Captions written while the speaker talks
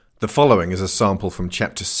The following is a sample from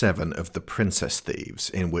Chapter 7 of The Princess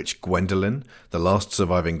Thieves, in which Gwendolen, the last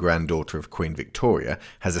surviving granddaughter of Queen Victoria,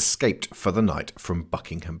 has escaped for the night from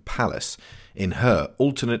Buckingham Palace, in her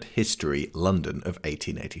alternate history London of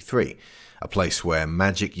 1883, a place where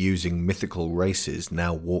magic-using mythical races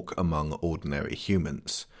now walk among ordinary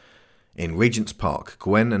humans. In Regent's Park,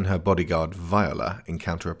 Gwen and her bodyguard Viola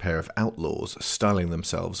encounter a pair of outlaws styling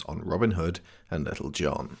themselves on Robin Hood and Little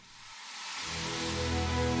John.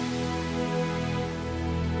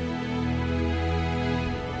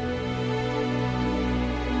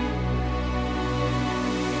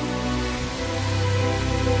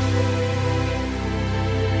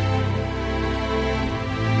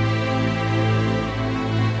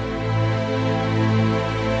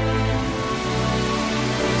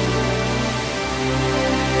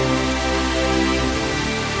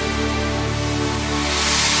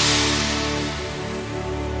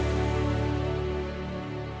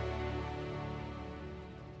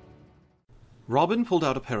 Robin pulled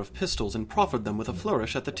out a pair of pistols and proffered them with a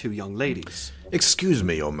flourish at the two young ladies. Excuse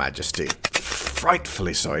me, Your Majesty.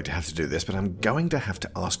 Frightfully sorry to have to do this, but I'm going to have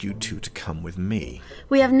to ask you two to come with me.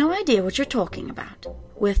 We have no idea what you're talking about.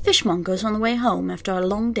 We're fishmongers on the way home after a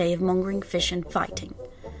long day of mongering fish and fighting.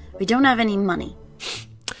 We don't have any money.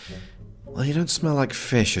 Well, you don't smell like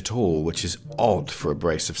fish at all, which is odd for a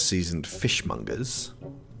brace of seasoned fishmongers.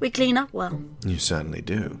 We clean up well. You certainly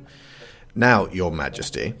do. Now, Your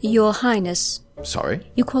Majesty. Your Highness. Sorry?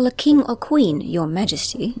 You call a king or queen Your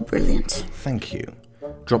Majesty. Brilliant. Thank you.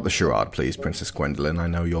 Drop the charade, please, Princess Gwendolen. I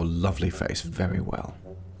know your lovely face very well.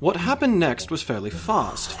 What happened next was fairly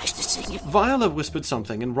fast. Viola whispered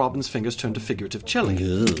something and Robin's fingers turned to figurative chilling.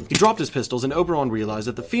 He dropped his pistols and Oberon realized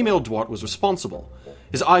that the female dwart was responsible.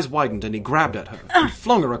 His eyes widened and he grabbed at her. He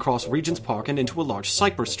flung her across Regent's Park and into a large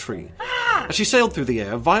cypress tree. As she sailed through the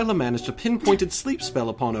air, Viola managed a pinpointed sleep spell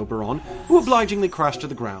upon Oberon, who obligingly crashed to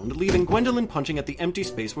the ground, leaving Gwendolen punching at the empty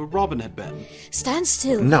space where Robin had been. Stand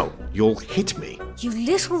still. No, you'll hit me. You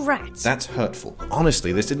little rat. That's hurtful.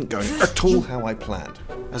 Honestly, this didn't go at all how I planned.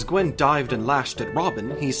 As Gwen dived and lashed at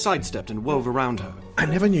Robin, he sidestepped and wove around her. I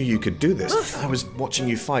never knew you could do this. I was watching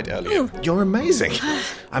you fight earlier. You're amazing.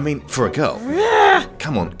 I mean, for a girl.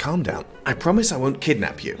 Come on, calm down. I promise I won't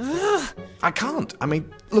kidnap you. I can't. I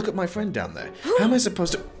mean, look at my friend down there. How am I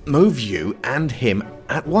supposed to move you and him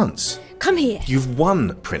at once? Come here. You've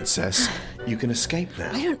won, Princess. You can escape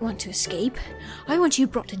now. I don't want to escape. I want you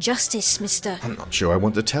brought to justice, mister. I'm not sure I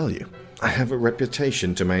want to tell you. I have a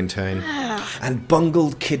reputation to maintain. And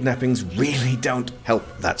bungled kidnappings really don't help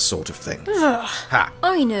that sort of thing. Ha!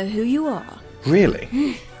 I know who you are.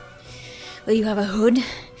 Really? Well, you have a hood.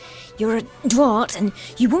 You're a dwart, and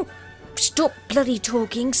you won't stop bloody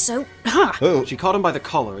talking, so... Ha! Oh. She caught him by the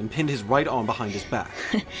collar and pinned his right arm behind his back.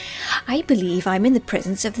 I believe I'm in the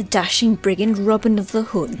presence of the dashing brigand Robin of the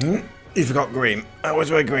Hood. You forgot green. I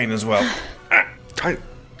always wear green as well.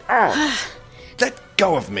 Let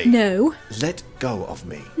go of me. No. Let go of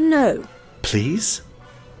me. No. Please?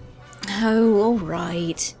 Oh, all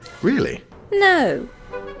right. Really? No.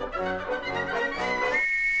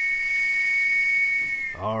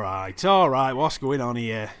 All right, what's going on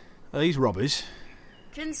here? Are these robbers?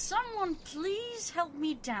 Can someone please help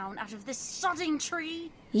me down out of this sodding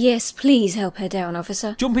tree? Yes, please help her down,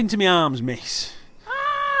 officer. Jump into my arms, miss.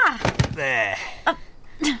 Ah! There.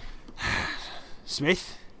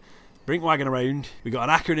 Smith, bring wagon around. We got an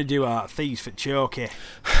hacker and a duart, thieves for Chokey.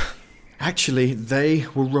 Actually, they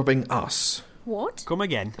were robbing us. What? Come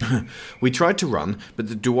again. We tried to run, but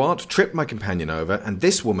the Duarte tripped my companion over, and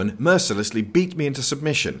this woman mercilessly beat me into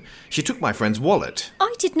submission. She took my friend's wallet.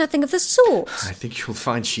 I did nothing of the sort. I think you'll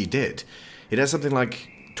find she did. It has something like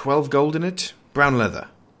 12 gold in it. Brown leather.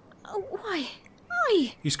 Oh, why?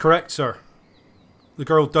 He's correct, sir. The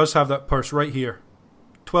girl does have that purse right here.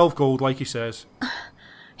 12 gold, like he says.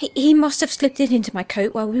 He must have slipped it into my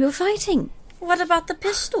coat while we were fighting. What about the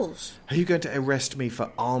pistols? Are you going to arrest me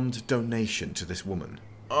for armed donation to this woman?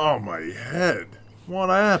 Oh, my head. What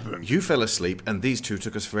happened? You fell asleep, and these two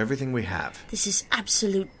took us for everything we have. This is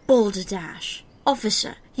absolute balderdash.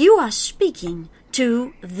 Officer, you are speaking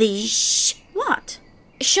to the... Shh! What?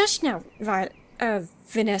 Shush now,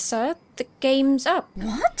 Vanessa. The game's up.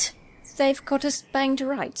 What? They've got us banged to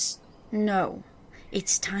rights. No.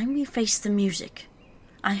 It's time we face the music.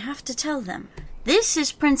 I have to tell them. This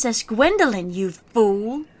is Princess Gwendolen, you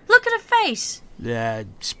fool. Look at her face. Yeah,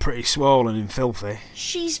 it's pretty swollen and filthy.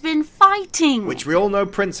 She's been fighting. Which we all know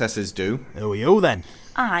princesses do. Who are you then?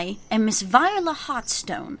 I am Miss Viola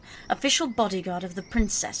Heartstone, official bodyguard of the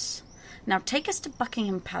princess. Now take us to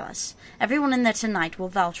Buckingham Palace. Everyone in there tonight will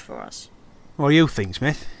vouch for us. What do you think,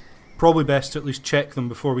 Smith? Probably best to at least check them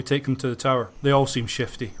before we take them to the tower. They all seem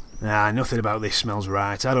shifty. Nah, nothing about this smells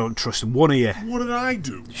right. I don't trust one of you. What did I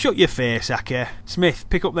do? Shut your face, Acker. Smith,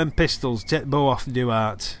 pick up them pistols. Take the bow off the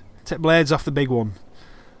duart. Take blades off the big one.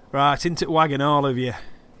 Right, into the wagon, all of you.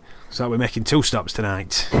 So we're making 2 stops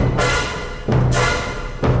tonight.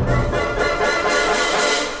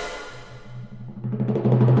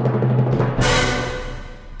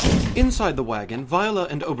 Inside the wagon, Viola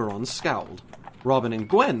and Oberon scowled. Robin and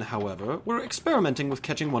Gwen, however, were experimenting with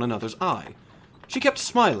catching one another's eye. She kept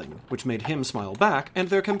smiling, which made him smile back, and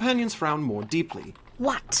their companions frowned more deeply.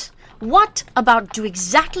 What? What about do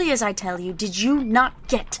exactly as I tell you did you not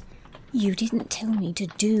get? You didn't tell me to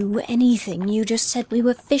do anything. You just said we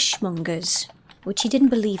were fishmongers. Which you didn't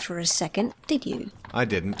believe for a second, did you? I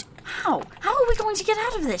didn't. How? How are we going to get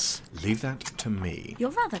out of this? Leave that to me. You're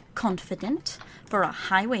rather confident for a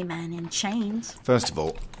highwayman in chains. First of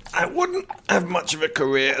all, I wouldn't have much of a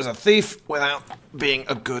career as a thief without being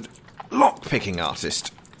a good lock-picking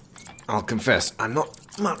artist. I'll confess, I'm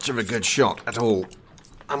not much of a good shot at all.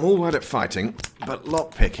 I'm all right at fighting, but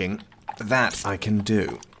lock-picking, that I can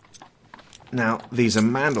do. Now, these are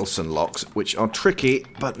Mandelson locks, which are tricky,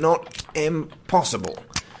 but not impossible.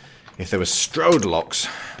 If there were Strode locks,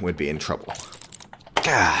 we'd be in trouble.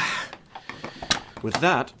 With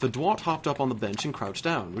that, the dwarf hopped up on the bench and crouched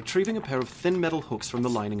down, retrieving a pair of thin metal hooks from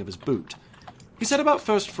the lining of his boot. He set about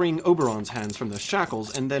first freeing Oberon's hands from their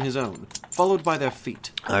shackles and then his own, followed by their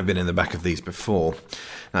feet. I've been in the back of these before.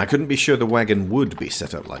 Now, I couldn't be sure the wagon would be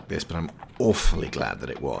set up like this, but I'm awfully glad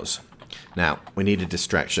that it was. Now, we need a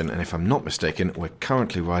distraction, and if I'm not mistaken, we're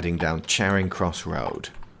currently riding down Charing Cross Road.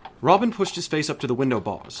 Robin pushed his face up to the window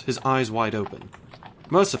bars, his eyes wide open.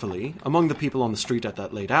 Mercifully, among the people on the street at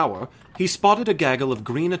that late hour, he spotted a gaggle of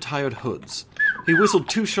green-attired hoods. He whistled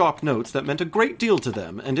 2 sharp notes that meant a great deal to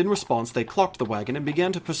them, and in response they clocked the wagon and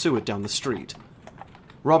began to pursue it down the street.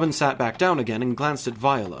 Robin sat back down again and glanced at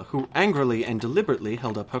Viola, who angrily and deliberately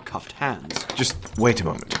held up her cuffed hands. Just wait a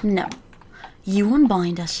moment. No. You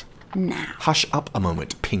unbind us now. Hush up a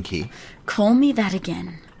moment, Pinky. Call me that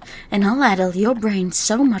again, and I'll addle your brain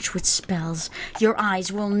so much with spells your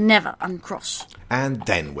eyes will never uncross. And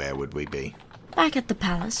then where would we be? Back at the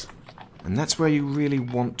palace. And that's where you really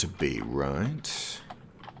want to be, right?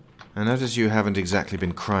 I notice you haven't exactly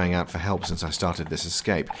been crying out for help since I started this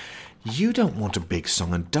escape. You don't want a big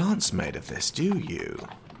song and dance made of this, do you?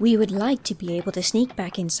 We would like to be able to sneak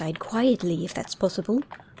back inside quietly if that's possible.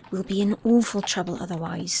 We'll be in awful trouble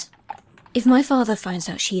otherwise. If my father finds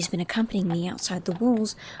out she's been accompanying me outside the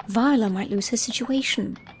walls, Viola might lose her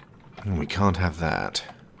situation. We can't have that.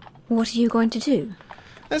 What are you going to do?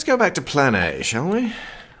 Let's go back to Plan A, shall we?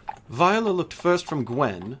 Viola looked first from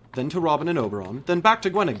Gwen, then to Robin and Oberon, then back to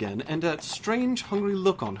Gwen again, and a strange, hungry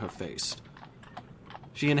look on her face.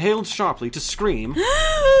 She inhaled sharply to scream, Yes,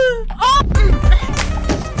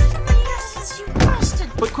 you bastard!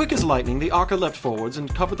 but quick as lightning, the Arca leapt forwards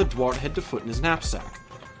and covered the dwarf head to foot in his knapsack.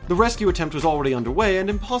 The rescue attempt was already underway and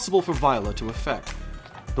impossible for Viola to effect.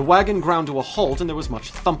 The wagon ground to a halt and there was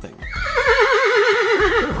much thumping.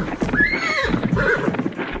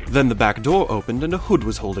 Then the back door opened and a hood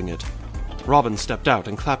was holding it. Robin stepped out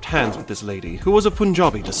and clapped hands with this lady, who was of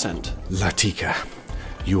Punjabi descent. Latika,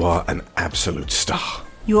 you are an absolute star.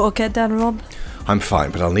 You okay then, Rob? I'm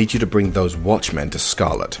fine, but I'll need you to bring those watchmen to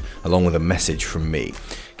Scarlet, along with a message from me.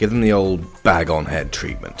 Give them the old bag-on-head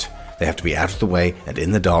treatment. They have to be out of the way and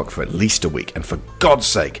in the dark for at least a week, and for God's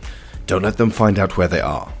sake, don't let them find out where they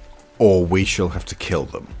are, or we shall have to kill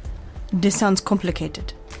them. This sounds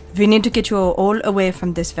complicated. We need to get you all away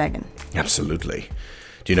from this wagon. Absolutely.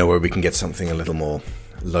 Do you know where we can get something a little more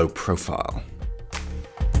low profile?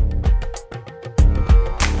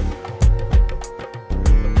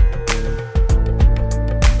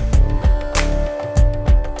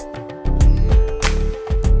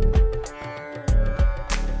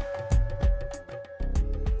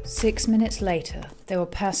 Six minutes later, there were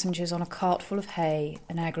passengers on a cart full of hay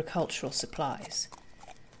and agricultural supplies.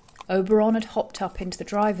 Oberon had hopped up into the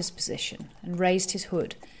driver's position and raised his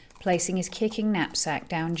hood, placing his kicking knapsack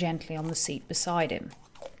down gently on the seat beside him.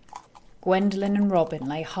 Gwendolen and Robin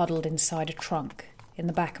lay huddled inside a trunk in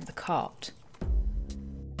the back of the cart.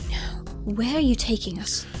 Where are you taking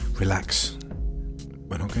us? Relax.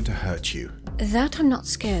 We're not going to hurt you. That I'm not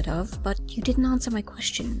scared of, but you didn't answer my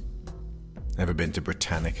question. Ever been to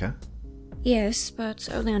Britannica? Yes, but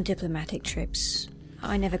only on diplomatic trips.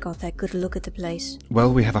 I never got that good look at the place.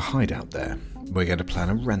 Well, we have a hideout there. We're going to plan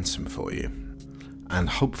a ransom for you. And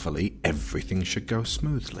hopefully everything should go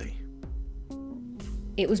smoothly.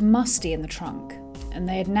 It was musty in the trunk, and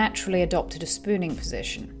they had naturally adopted a spooning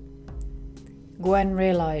position. Gwen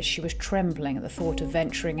realised she was trembling at the thought of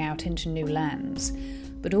venturing out into new lands,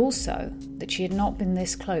 but also that she had not been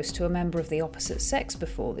this close to a member of the opposite sex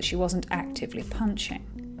before that she wasn't actively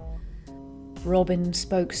punching. Robin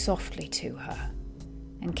spoke softly to her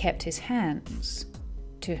and kept his hands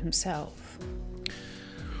to himself.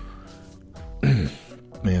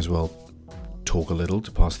 May as well talk a little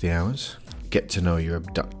to pass the hours. Get to know your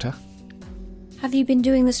abductor. Have you been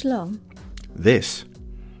doing this long? This?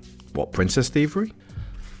 What, princess thievery?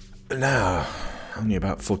 No, only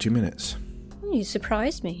about 40 minutes. You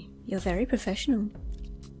surprised me. You're very professional.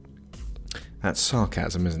 That's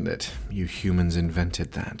sarcasm, isn't it? You humans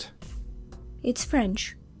invented that. It's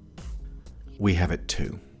French. We have it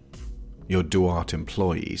too. Your Duarte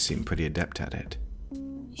employees seem pretty adept at it.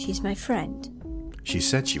 She's my friend. She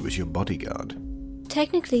said she was your bodyguard.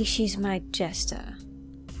 Technically, she's my jester.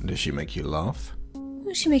 Does she make you laugh?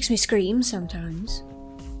 Well, she makes me scream sometimes.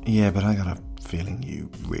 Yeah, but I got a feeling you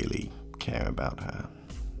really care about her.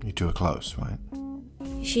 You two are close, right?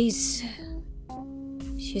 She's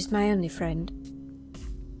my only friend.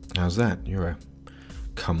 How's that? You're a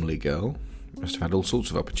comely girl. Must have had all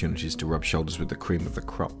sorts of opportunities to rub shoulders with the cream of the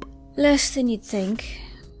crop. Less than you'd think.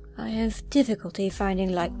 I have difficulty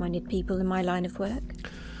finding like-minded people in my line of work.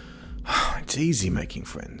 It's easy making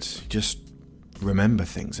friends. You just remember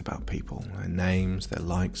things about people. Their names, their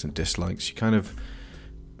likes and dislikes.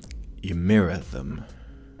 You mirror them.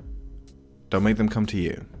 Don't make them come to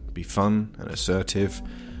you. Be fun and assertive,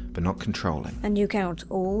 but not controlling. And you count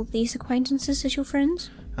all these acquaintances as your friends?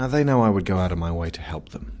 They know I would go out of my way to help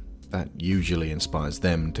them. That usually inspires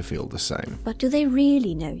them to feel the same. But do they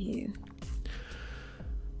really know you?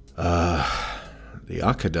 The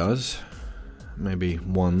Akka does. Maybe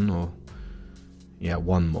one more.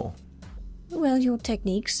 Well, your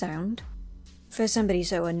technique's sound. For somebody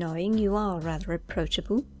so annoying, you are rather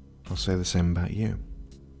approachable. I'll say the same about you.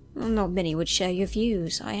 Well, not many would share your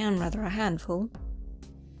views. I am rather a handful.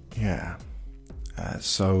 Yeah.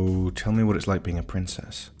 So, tell me what it's like being a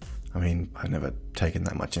princess. I mean, I've never taken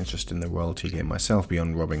that much interest in the royalty game myself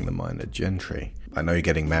beyond robbing the minor gentry. I know you're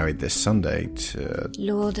getting married this Sunday to...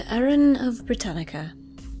 Lord Aaron of Britannica.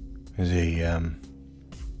 Is he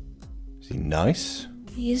nice?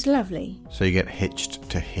 He is lovely. So you get hitched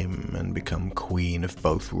to him and become queen of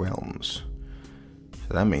both realms.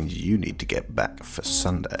 So that means you need to get back for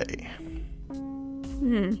Sunday.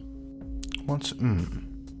 What's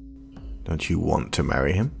Don't you want to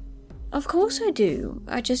marry him? Of course I do.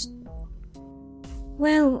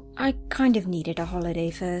 Well, I kind of needed a holiday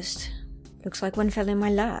first. Looks like one fell in my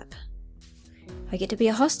lap. I get to be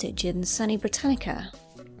a hostage in sunny Britannica.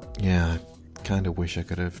 Yeah, I kind of wish I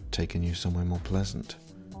could have taken you somewhere more pleasant.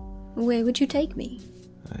 Where would you take me?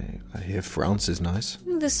 I hear France is nice.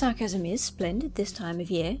 The sarcasm is splendid this time of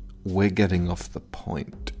year. We're getting off the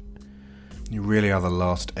point. You really are the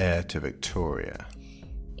last heir to Victoria.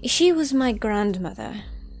 She was my grandmother.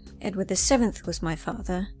 Edward VII was my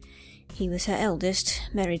father. He was her eldest,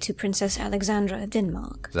 married to Princess Alexandra of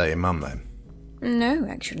Denmark. Is that your mum, then? No,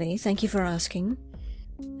 actually. Thank you for asking.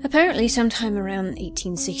 Apparently, sometime around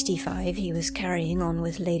 1865, he was carrying on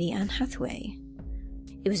with Lady Anne Hathaway.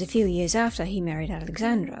 It was a few years after he married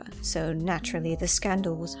Alexandra, so naturally the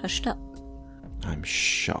scandal was hushed up. I'm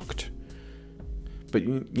shocked. But,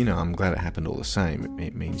 I'm glad it happened all the same.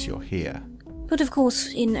 It means you're here. But of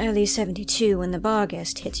course, in early 72, when the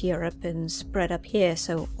Barghest hit Europe and spread up here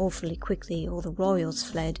so awfully quickly, all the royals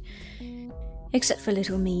fled. Except for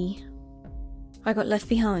little me. I got left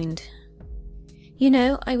behind.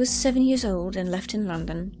 I was 7 years old and left in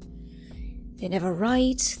London. They never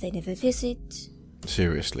write, they never visit.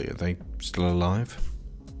 Seriously, are they still alive?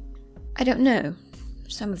 I don't know.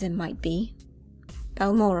 Some of them might be.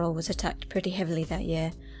 Balmoral was attacked pretty heavily that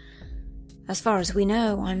year. As far as we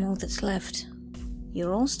know, I'm all that's left.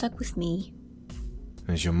 You're all stuck with me.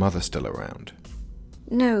 Is your mother still around?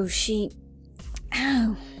 No, she...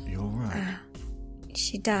 Ow! You're right.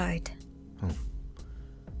 She died. Oh.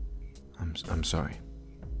 I'm sorry.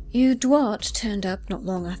 Your Duarte turned up not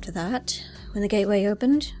long after that, when the gateway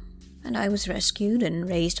opened, and I was rescued and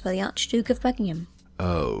raised by the Archduke of Buckingham.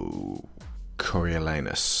 Oh,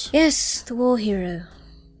 Coriolanus. Yes, the war hero.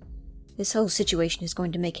 This whole situation is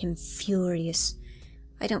going to make him furious.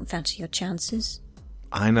 I don't fancy your chances.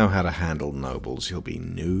 I know how to handle nobles. He'll be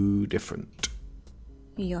no different.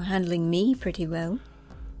 You're handling me pretty well.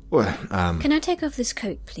 Well, Can I take off this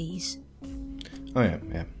coat, please? Oh,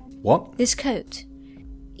 yeah. What? This coat.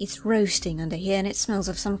 It's roasting under here and it smells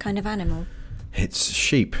of some kind of animal. It's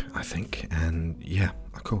sheep, I think, and yeah,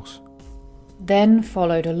 of course. Then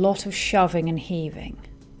followed a lot of shoving and heaving,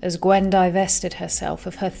 as Gwen divested herself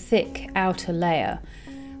of her thick outer layer,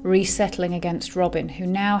 resettling against Robin, who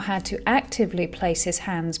now had to actively place his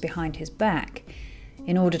hands behind his back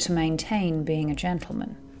in order to maintain being a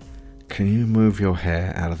gentleman. Can you move your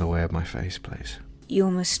hair out of the way of my face, please? Your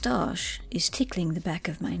moustache is tickling the back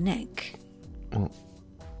of my neck. Well,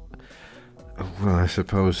 I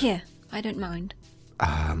suppose... Here, I don't mind.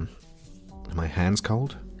 Are my hands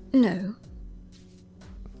cold? No.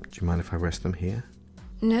 Do you mind if I rest them here?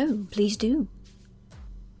 No, please do.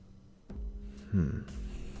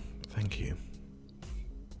 Thank you.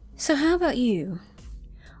 So how about you?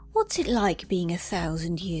 What's it like being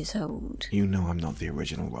 1,000 years old? You know I'm not the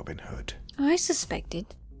original Robin Hood. I suspected.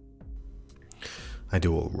 I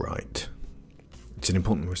do all right. It's an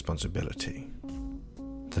important responsibility.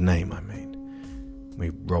 The name, I mean. We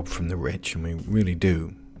rob from the rich, and we really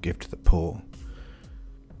do give to the poor.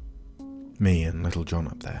 Me and Little John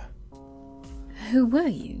up there. Who were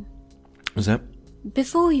you? Was that?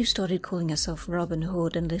 Before you started calling yourself Robin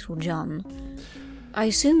Hood and Little John, I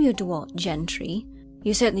assume you're Dwart gentry.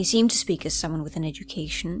 You certainly seem to speak as someone with an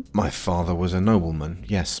education. My father was a nobleman,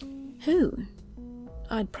 yes. Who?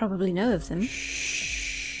 I'd probably know of them.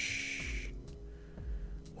 Shh.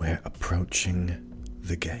 We're approaching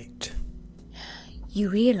the gate. You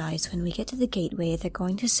realise when we get to the gateway they're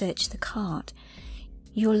going to search the cart.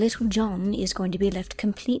 Your Little John is going to be left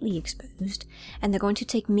completely exposed, and they're going to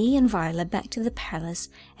take me and Viola back to the palace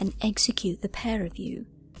and execute the pair of you.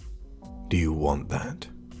 Do you want that?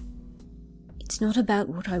 It's not about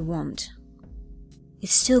what I want.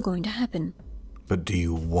 It's still going to happen. But do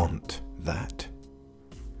you want that?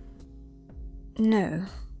 No.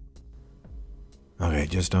 Okay,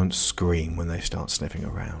 just don't scream when they start sniffing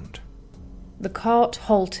around. The cart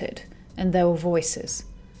halted, and there were voices.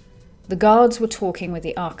 The guards were talking with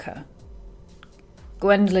the Archer.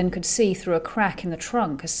 Gwendolen could see through a crack in the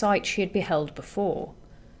trunk a sight she had beheld before.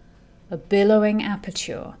 A billowing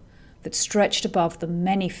aperture that stretched above them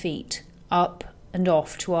many feet, up and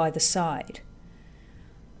off to either side.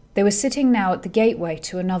 They were sitting now at the gateway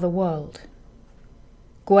to another world.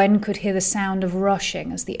 Gwen could hear the sound of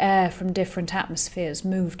rushing as the air from different atmospheres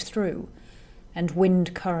moved through, and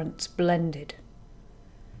wind currents blended.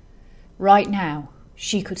 Right now,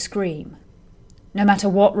 she could scream. No matter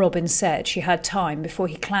what Robin said, she had time before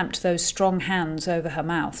he clamped those strong hands over her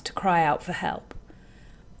mouth to cry out for help.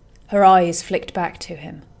 Her eyes flicked back to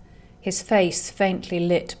him, his face faintly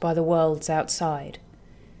lit by the worlds outside.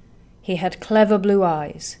 He had clever blue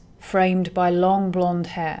eyes, framed by long blonde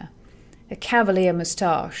hair, a cavalier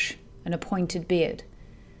moustache, and a pointed beard.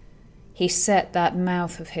 He set that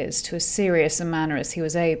mouth of his to as serious a manner as he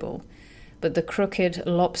was able, but the crooked,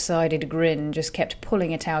 lopsided grin just kept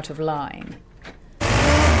pulling it out of line.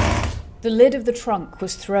 The lid of the trunk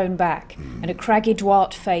was thrown back, and a craggy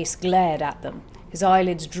Dwart face glared at them, his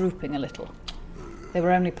eyelids drooping a little. They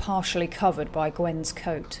were only partially covered by Gwen's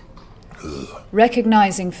coat.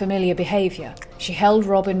 Recognizing familiar behaviour, she held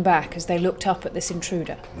Robin back as they looked up at this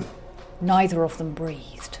intruder. Neither of them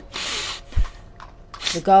breathed.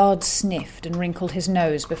 The guard sniffed and wrinkled his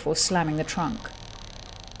nose before slamming the trunk.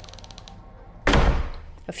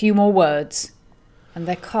 A few more words, and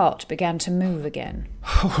their cart began to move again.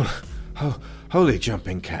 Holy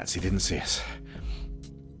jumping cats, he didn't see us.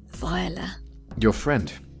 Viola. Your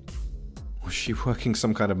friend. Was she working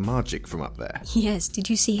some kind of magic from up there? Yes, did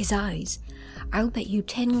you see his eyes? I'll bet you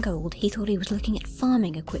 10 gold he thought he was looking at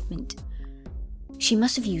farming equipment. She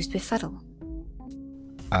must have used befuddle.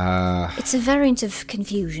 It's a variant of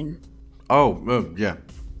confusion. Yeah.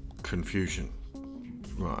 Confusion.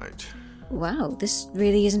 Right. Wow, this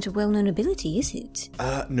really isn't a well-known ability, is it?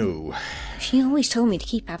 No. She always told me to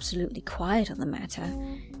keep absolutely quiet on the matter.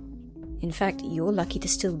 In fact, you're lucky to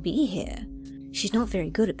still be here. She's not very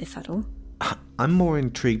good at befuddle. I'm more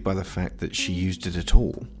intrigued by the fact that she used it at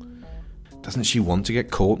all. Doesn't she want to get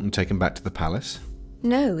caught and taken back to the palace?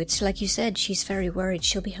 No, it's like you said, she's very worried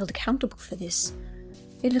she'll be held accountable for this.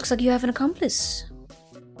 It looks like you have an accomplice.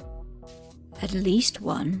 At least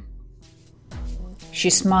one. She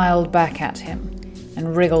smiled back at him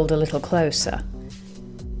and wriggled a little closer.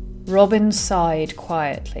 Robin sighed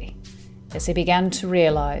quietly as he began to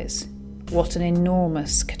realise what an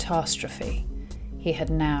enormous catastrophe he had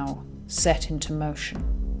now set into motion.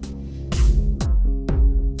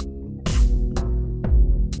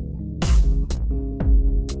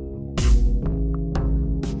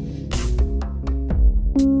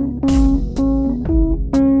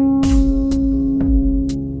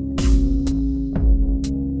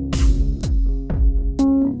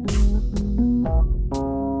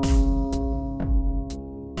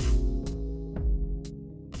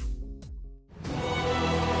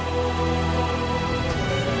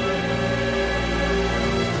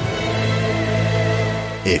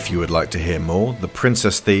 If you would like to hear more, The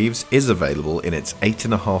Princess Thieves is available in its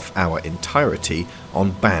 8.5-hour entirety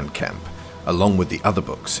on Bandcamp, along with the other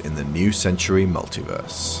books in the New Century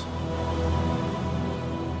multiverse.